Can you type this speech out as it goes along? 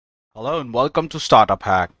Hello and welcome to Startup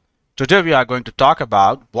Hack. Today we are going to talk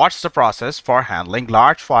about what's the process for handling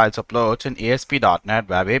large files uploads in ASP.NET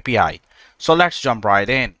Web API. So let's jump right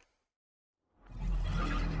in.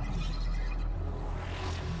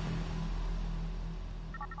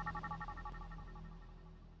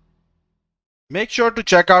 Make sure to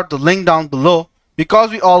check out the link down below because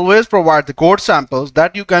we always provide the code samples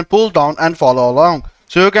that you can pull down and follow along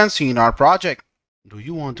so you can see in our project. Do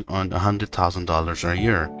you want to earn $100,000 a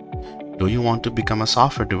year? Do you want to become a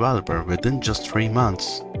software developer within just 3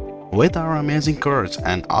 months? With our amazing course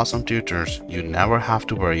and awesome tutors, you never have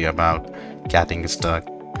to worry about getting stuck.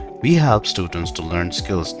 We help students to learn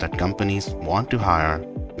skills that companies want to hire.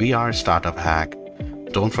 We are Startup Hack.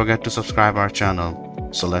 Don't forget to subscribe our channel.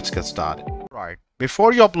 So let's get started. Right.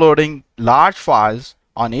 Before you're uploading large files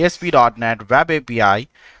on ASP.NET Web API,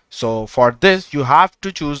 so for this you have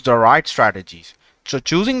to choose the right strategies. So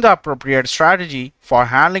choosing the appropriate strategy for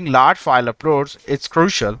handling large file uploads is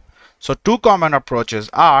crucial. So two common approaches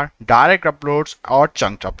are direct uploads or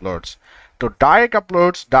chunked uploads. To direct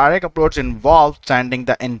uploads involve sending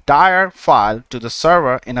the entire file to the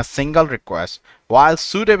server in a single request. While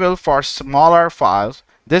suitable for smaller files,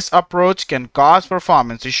 this approach can cause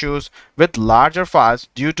performance issues with larger files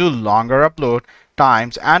due to longer upload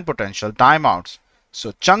times and potential timeouts.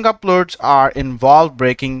 So chunk uploads involve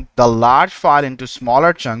breaking the large file into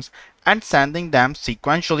smaller chunks and sending them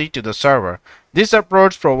sequentially to the server. This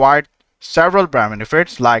approach provides several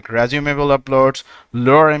benefits like resumable uploads,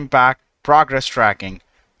 lower impact, progress tracking.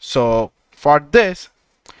 So for this,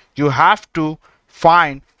 you have to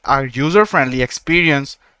find a user-friendly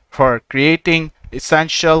experience for creating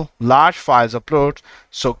essential large files uploads.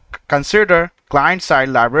 So consider client-side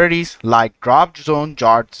libraries like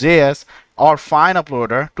dropzone.js or Fine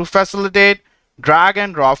Uploader to facilitate drag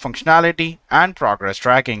and drop functionality and progress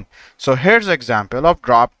tracking. So here's an example of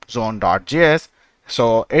dropzone.js.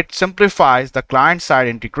 So it simplifies the client-side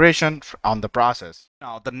integration on the process.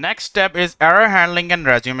 Now the next step is error handling and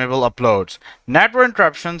resumable uploads. Network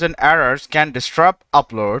interruptions and errors can disrupt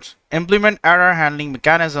uploads. Implement error handling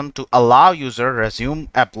mechanism to allow user resume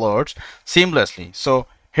uploads seamlessly. So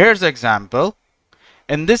here's the example.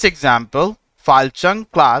 In this example, file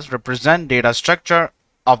chunk class represent data structure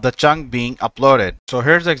of the chunk being uploaded. So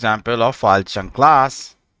here's the example of file chunk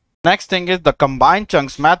class. Next thing is the combine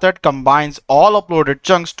chunks method combines all uploaded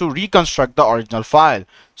chunks to reconstruct the original file.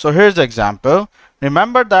 So here's the example.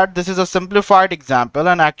 Remember that this is a simplified example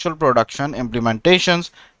and actual production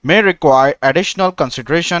implementations may require additional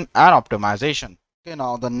consideration and optimization. Okay,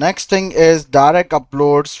 now the next thing is direct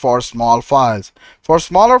uploads for small files. For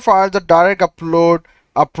smaller files, the direct upload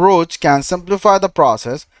approach can simplify the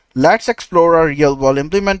process. Let's explore a real-world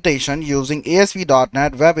implementation using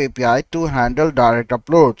ASP.NET Web API to handle direct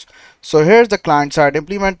uploads. So here's the client-side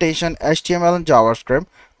implementation, HTML and JavaScript.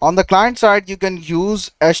 On the client side, you can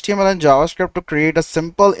use HTML and JavaScript to create a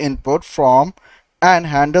simple input form and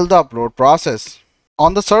handle the upload process.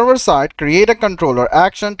 On the server side, create a controller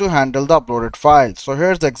action to handle the uploaded file. So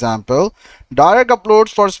here's the example. Direct uploads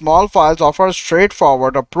for small files offer a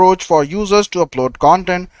straightforward approach for users to upload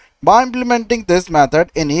content. By implementing this method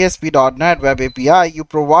in ASP.NET Web API, you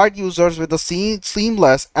provide users with a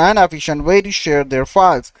seamless and efficient way to share their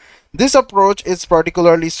files. This approach is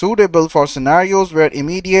particularly suitable for scenarios where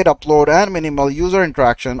immediate upload and minimal user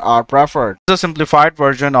interaction are preferred. The simplified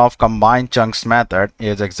version of combine chunks method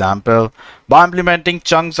is example. By implementing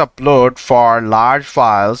chunks upload for large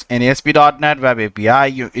files in ASP.NET Web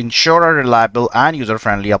API, you ensure a reliable and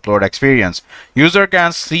user-friendly upload experience. User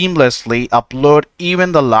can seamlessly upload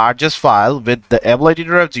even the largest file with the ability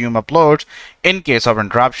to resume uploads in case of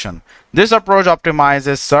interruption. This approach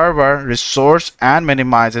optimizes server resource and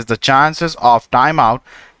minimizes the chances of timeout,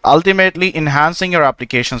 ultimately enhancing your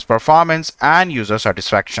application's performance and user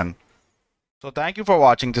satisfaction. So thank you for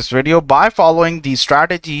watching this video. By following these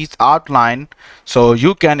strategies outlined, so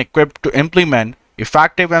you can equip to implement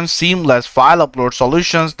effective and seamless file upload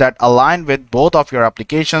solutions that align with both of your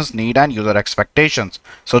application's need and user expectations.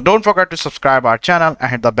 So don't forget to subscribe our channel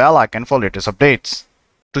and hit the bell icon for latest updates.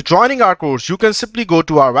 To joining our course, you can simply go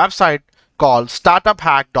to our website called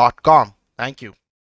startuphack.com. Thank you.